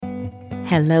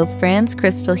Hello, friends.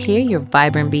 Crystal here, your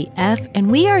Vibrant BF,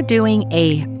 and we are doing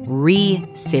a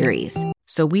re-series.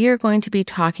 So we are going to be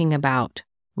talking about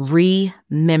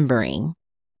remembering,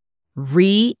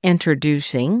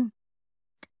 reintroducing,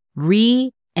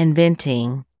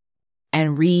 reinventing,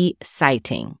 and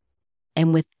reciting.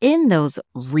 And within those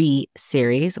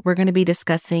re-series, we're going to be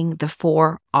discussing the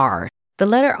 4 R's. The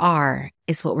letter R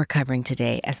is what we're covering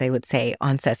today, as they would say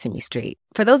on Sesame Street.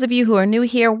 For those of you who are new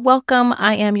here, welcome.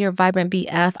 I am your Vibrant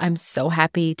BF. I'm so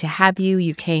happy to have you.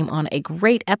 You came on a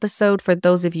great episode. For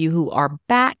those of you who are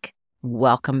back,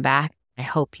 welcome back. I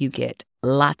hope you get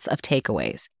lots of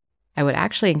takeaways. I would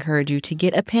actually encourage you to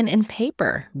get a pen and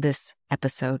paper this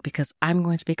episode because I'm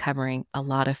going to be covering a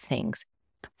lot of things.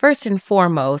 First and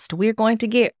foremost, we're going to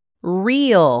get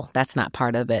real. That's not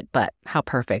part of it, but how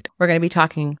perfect. We're going to be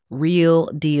talking real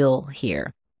deal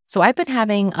here. So I've been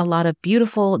having a lot of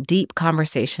beautiful, deep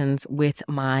conversations with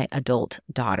my adult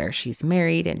daughter. She's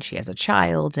married and she has a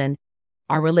child, and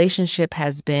our relationship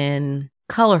has been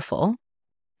colorful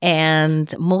and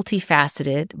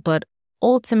multifaceted, but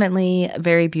ultimately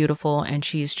very beautiful. And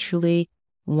she is truly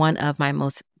one of my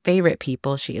most favorite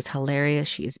people. She is hilarious.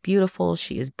 She is beautiful.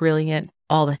 She is brilliant.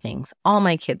 All the things. All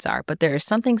my kids are. But there is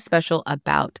something special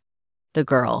about the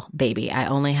girl, baby. I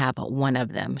only have one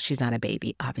of them. She's not a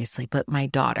baby, obviously, but my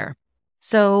daughter.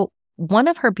 So one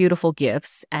of her beautiful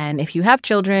gifts, and if you have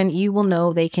children, you will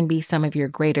know they can be some of your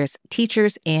greatest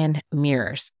teachers and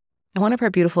mirrors. And one of her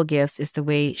beautiful gifts is the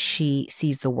way she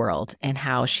sees the world and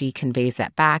how she conveys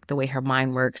that back. The way her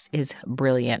mind works is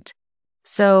brilliant.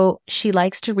 So she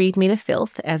likes to read me to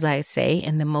filth, as I say,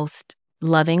 in the most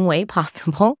loving way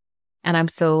possible. And I'm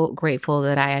so grateful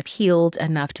that I have healed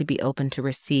enough to be open to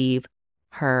receive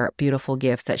her beautiful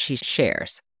gifts that she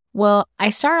shares. Well, I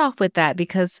start off with that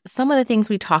because some of the things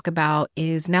we talk about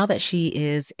is now that she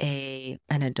is an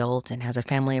adult and has a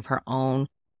family of her own,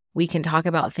 we can talk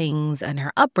about things and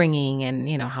her upbringing and,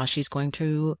 how she's going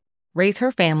to raise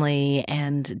her family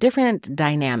and different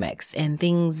dynamics and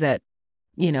things that,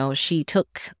 she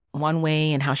took one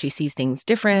way and how she sees things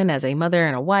different as a mother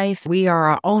and a wife. We are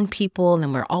our own people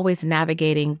and we're always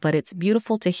navigating, but it's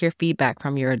beautiful to hear feedback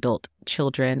from your adult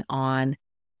children on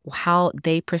how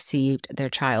they perceived their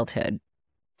childhood.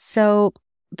 So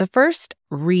the first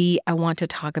I want to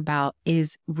talk about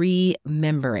is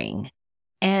remembering.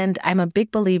 And I'm a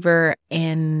big believer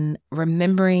in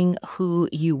remembering who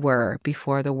you were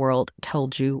before the world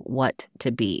told you what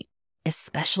to be.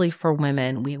 Especially for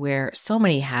women, we wear so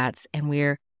many hats and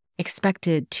we're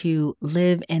expected to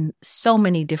live in so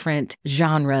many different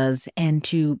genres and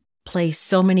to play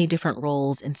so many different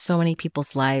roles in so many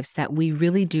people's lives that we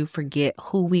really do forget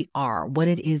who we are, what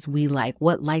it is we like,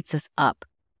 what lights us up.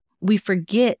 We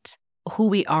forget who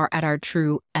we are at our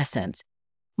true essence.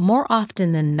 More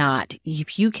often than not,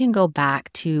 if you can go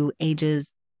back to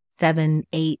ages 7,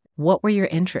 8, what were your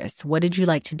interests? What did you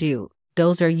like to do?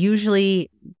 Those are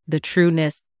usually the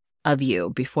trueness of you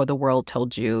before the world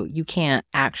told you you can't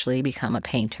actually become a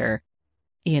painter.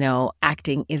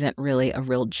 Acting isn't really a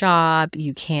real job.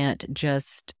 You can't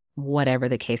just whatever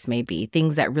the case may be.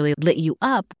 Things that really lit you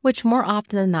up, which more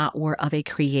often than not were of a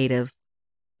creative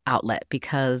outlet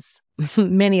because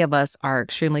many of us are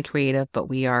extremely creative, but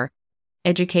we are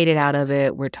educated out of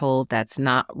it. We're told that's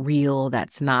not real,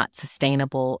 that's not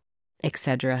sustainable,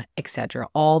 etc., etc.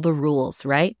 All the rules,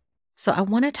 right? So I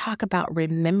want to talk about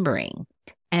remembering.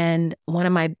 And one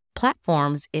of my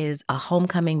platforms is a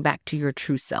homecoming back to your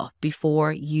true self.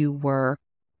 Before you were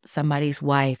somebody's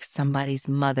wife, somebody's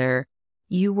mother,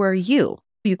 you were you.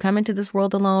 You come into this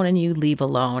world alone and you leave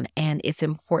alone. And it's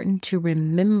important to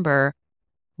remember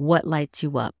what lights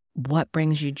you up, what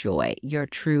brings you joy, your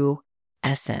true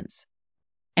essence.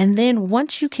 And then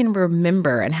once you can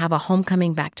remember and have a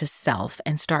homecoming back to self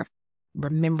and start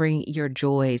remembering your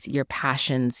joys, your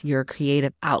passions, your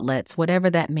creative outlets, whatever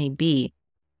that may be,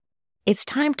 it's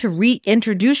time to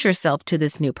reintroduce yourself to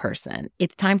this new person.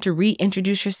 It's time to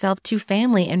reintroduce yourself to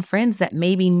family and friends that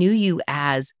maybe knew you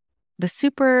as the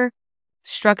super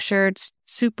structured,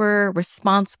 super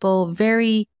responsible,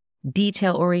 very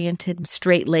detail-oriented,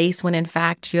 straight-laced, when in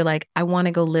fact you're like, I want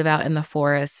to go live out in the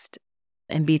forest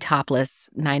and be topless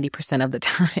 90% of the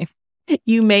time.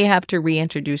 You may have to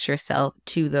reintroduce yourself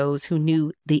to those who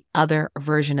knew the other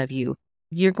version of you.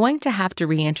 You're going to have to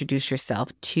reintroduce yourself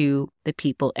to the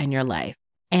people in your life.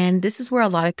 And this is where a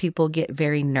lot of people get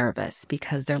very nervous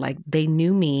because they're like, they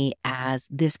knew me as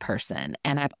this person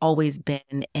and I've always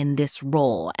been in this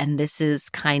role. And this is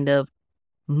kind of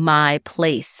my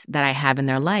place that I have in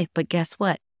their life. But guess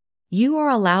what? You are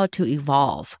allowed to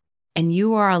evolve and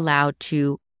you are allowed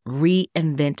to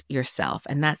reinvent yourself.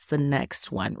 And that's the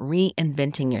next one,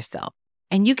 reinventing yourself.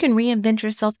 And you can reinvent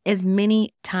yourself as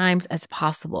many times as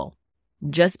possible.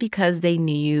 Just because they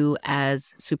knew you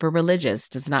as super religious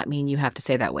does not mean you have to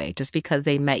say that way. Just because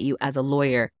they met you as a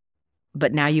lawyer,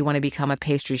 but now you want to become a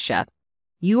pastry chef,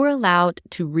 you are allowed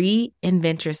to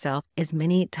reinvent yourself as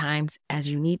many times as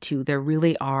you need to. There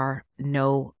really are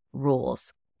no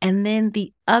rules. And then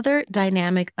the other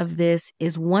dynamic of this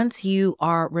is once you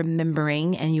are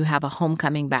remembering and you have a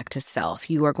homecoming back to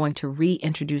self, you are going to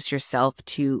reintroduce yourself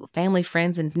to family,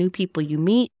 friends, and new people you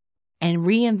meet and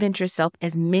reinvent yourself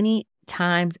as many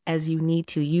times as you need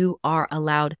to. You are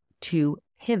allowed to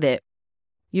pivot.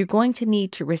 You're going to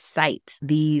need to recite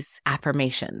these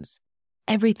affirmations.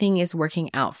 Everything is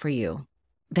working out for you,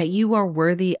 that you are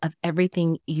worthy of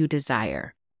everything you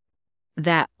desire,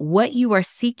 that what you are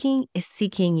seeking is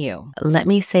seeking you. Let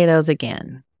me say those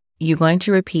again. You're going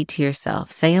to repeat to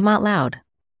yourself, say them out loud.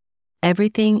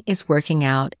 Everything is working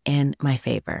out in my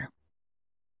favor.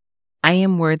 I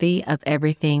am worthy of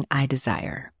everything I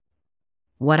desire.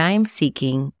 What I am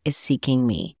seeking is seeking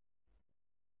me.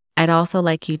 I'd also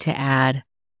like you to add,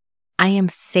 I am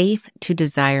safe to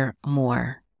desire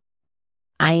more.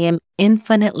 I am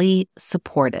infinitely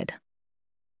supported.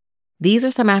 These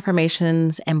are some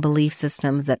affirmations and belief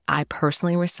systems that I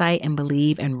personally recite and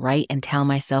believe and write and tell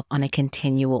myself on a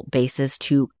continual basis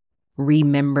to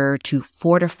remember, to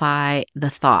fortify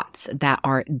the thoughts that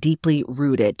are deeply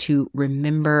rooted, to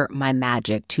remember my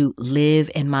magic, to live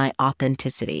in my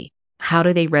authenticity. How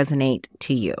do they resonate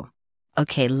to you?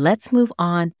 Okay, let's move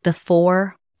on. The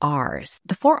 4 R's.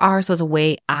 The 4 R's was a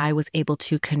way I was able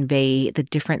to convey the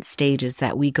different stages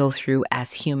that we go through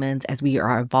as humans, as we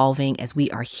are evolving, as we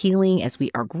are healing, as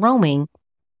we are growing,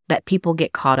 that people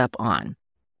get caught up on.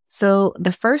 So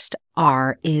the first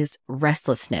R is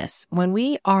restlessness. When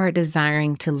we are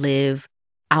desiring to live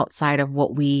outside of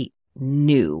what we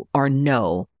knew or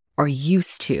know or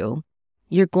used to,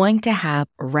 you're going to have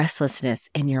restlessness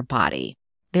in your body.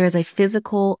 There is a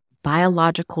physical,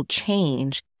 biological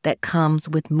change that comes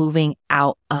with moving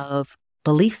out of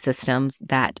belief systems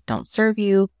that don't serve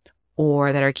you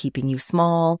or that are keeping you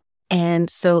small. And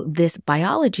so this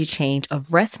biology change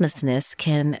of restlessness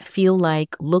can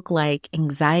look like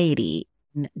anxiety,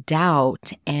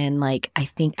 doubt, and like, I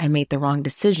think I made the wrong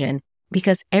decision,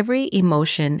 because every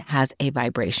emotion has a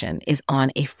vibration, is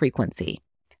on a frequency.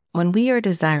 When we are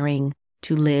desiring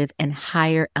to live in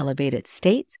higher elevated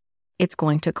states, it's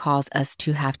going to cause us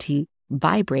to have to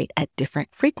vibrate at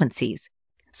different frequencies.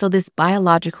 So this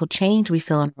biological change we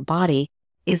feel in our body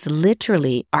is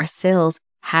literally our cells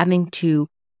having to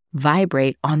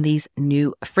vibrate on these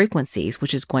new frequencies,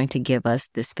 which is going to give us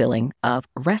this feeling of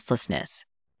restlessness.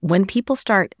 When people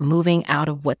start moving out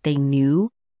of what they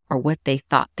knew or what they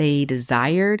thought they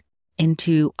desired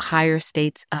into higher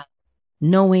states of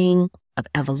knowing, of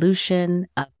evolution,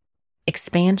 of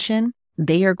expansion,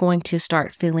 they are going to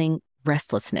start feeling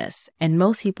restlessness. And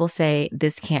most people say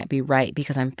this can't be right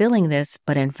because I'm feeling this,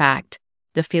 but in fact,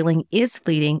 the feeling is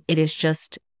fleeting. It is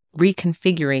just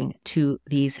reconfiguring to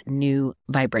these new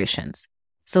vibrations.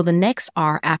 So the next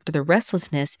R after the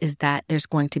restlessness is that there's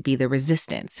going to be the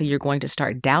resistance. So you're going to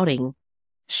start doubting,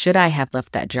 should I have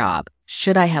left that job?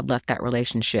 Should I have left that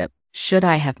relationship? Should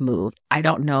I have moved? I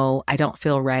don't know. I don't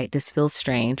feel right. This feels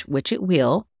strange, which it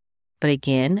will. But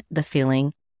again, the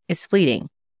feeling is fleeting.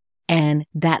 And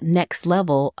that next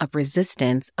level of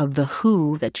resistance of the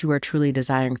who that you are truly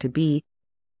desiring to be,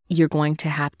 you're going to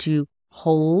have to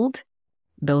hold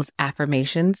those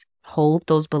affirmations, hold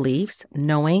those beliefs,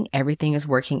 knowing everything is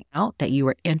working out, that you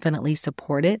are infinitely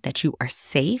supported, that you are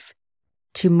safe,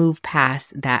 to move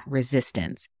past that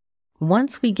resistance.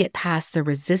 Once we get past the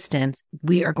resistance,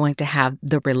 we are going to have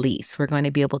the release. We're going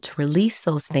to be able to release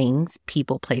those things,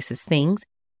 people, places, things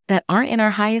that aren't in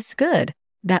our highest good,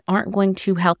 that aren't going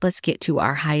to help us get to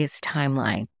our highest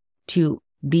timeline, to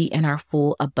be in our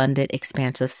full, abundant,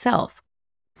 expansive self.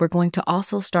 We're going to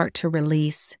also start to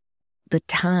release the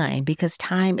time, because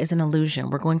time is an illusion.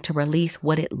 We're going to release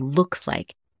what it looks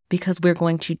like, because we're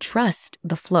going to trust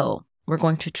the flow. We're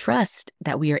going to trust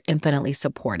that we are infinitely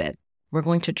supported. We're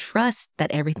going to trust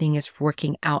that everything is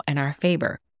working out in our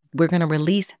favor. We're going to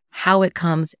release how it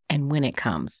comes and when it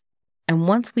comes. And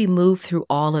once we move through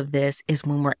all of this is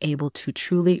when we're able to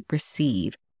truly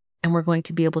receive. And we're going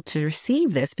to be able to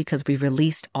receive this because we've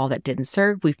released all that didn't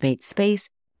serve. We've made space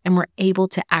and we're able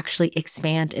to actually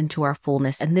expand into our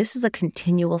fullness. And this is a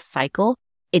continual cycle.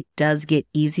 It does get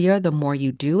easier the more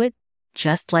you do it,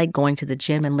 just like going to the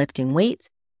gym and lifting weights,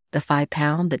 the 5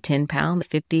 pound, the 10 pound, the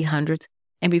 50, hundreds.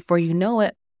 And before you know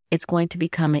it, it's going to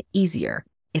become easier.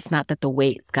 It's not that the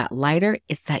weights got lighter.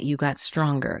 It's that you got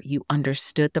stronger. You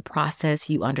understood the process.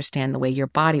 You understand the way your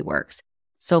body works.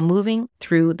 So moving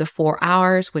through the 4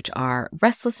 R's, which are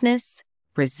restlessness,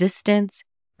 resistance,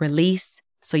 release,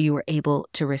 so you are able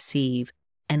to receive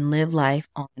and live life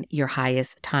on your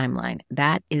highest timeline.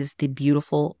 That is the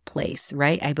beautiful place,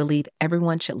 right? I believe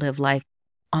everyone should live life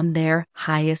on their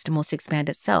highest, most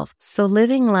expanded self. So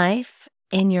living life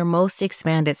in your most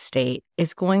expanded state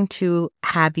is going to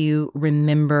have you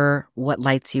remember what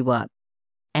lights you up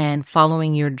and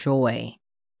following your joy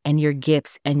and your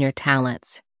gifts and your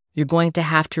talents. You're going to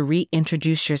have to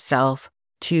reintroduce yourself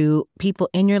to people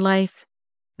in your life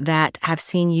that have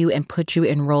seen you and put you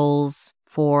in roles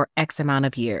for X amount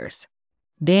of years.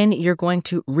 Then you're going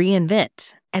to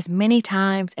reinvent as many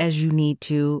times as you need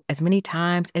to, as many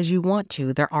times as you want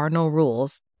to. There are no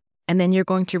rules. And then you're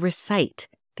going to recite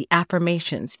the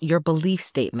affirmations, your belief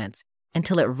statements,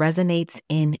 until it resonates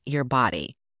in your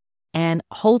body. And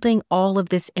holding all of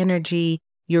this energy,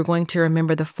 you're going to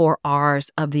remember the 4 R's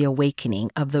of the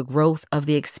awakening, of the growth, of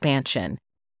the expansion.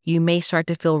 You may start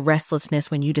to feel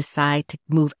restlessness when you decide to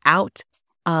move out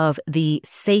of the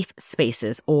safe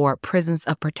spaces or prisons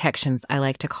of protections, I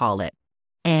like to call it.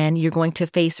 And you're going to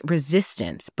face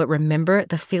resistance. But remember,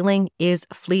 the feeling is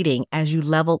fleeting. As you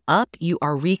level up, you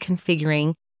are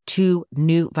reconfiguring to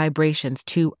new vibrations,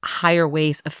 to higher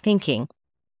ways of thinking,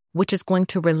 which is going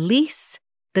to release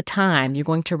the time. You're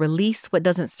going to release what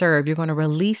doesn't serve. You're going to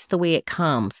release the way it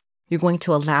comes. You're going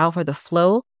to allow for the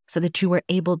flow so that you are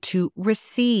able to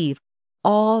receive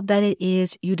all that it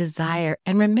is you desire.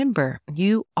 And remember,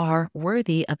 you are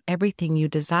worthy of everything you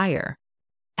desire,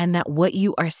 and that what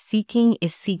you are seeking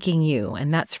is seeking you.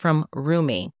 And that's from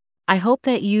Rumi. I hope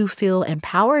that you feel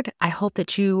empowered. I hope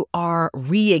that you are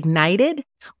reignited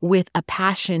with a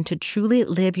passion to truly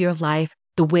live your life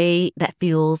the way that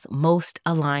feels most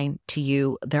aligned to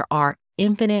you. There are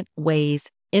infinite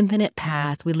ways, infinite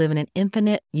paths. We live in an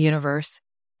infinite universe,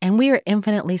 and we are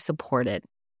infinitely supported.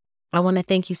 I want to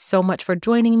thank you so much for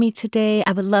joining me today.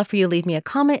 I would love for you to leave me a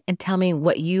comment and tell me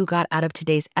what you got out of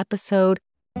today's episode.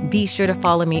 Be sure to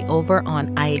follow me over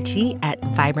on IG at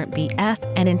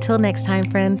VibrantBF. And until next time,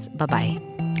 friends, bye-bye.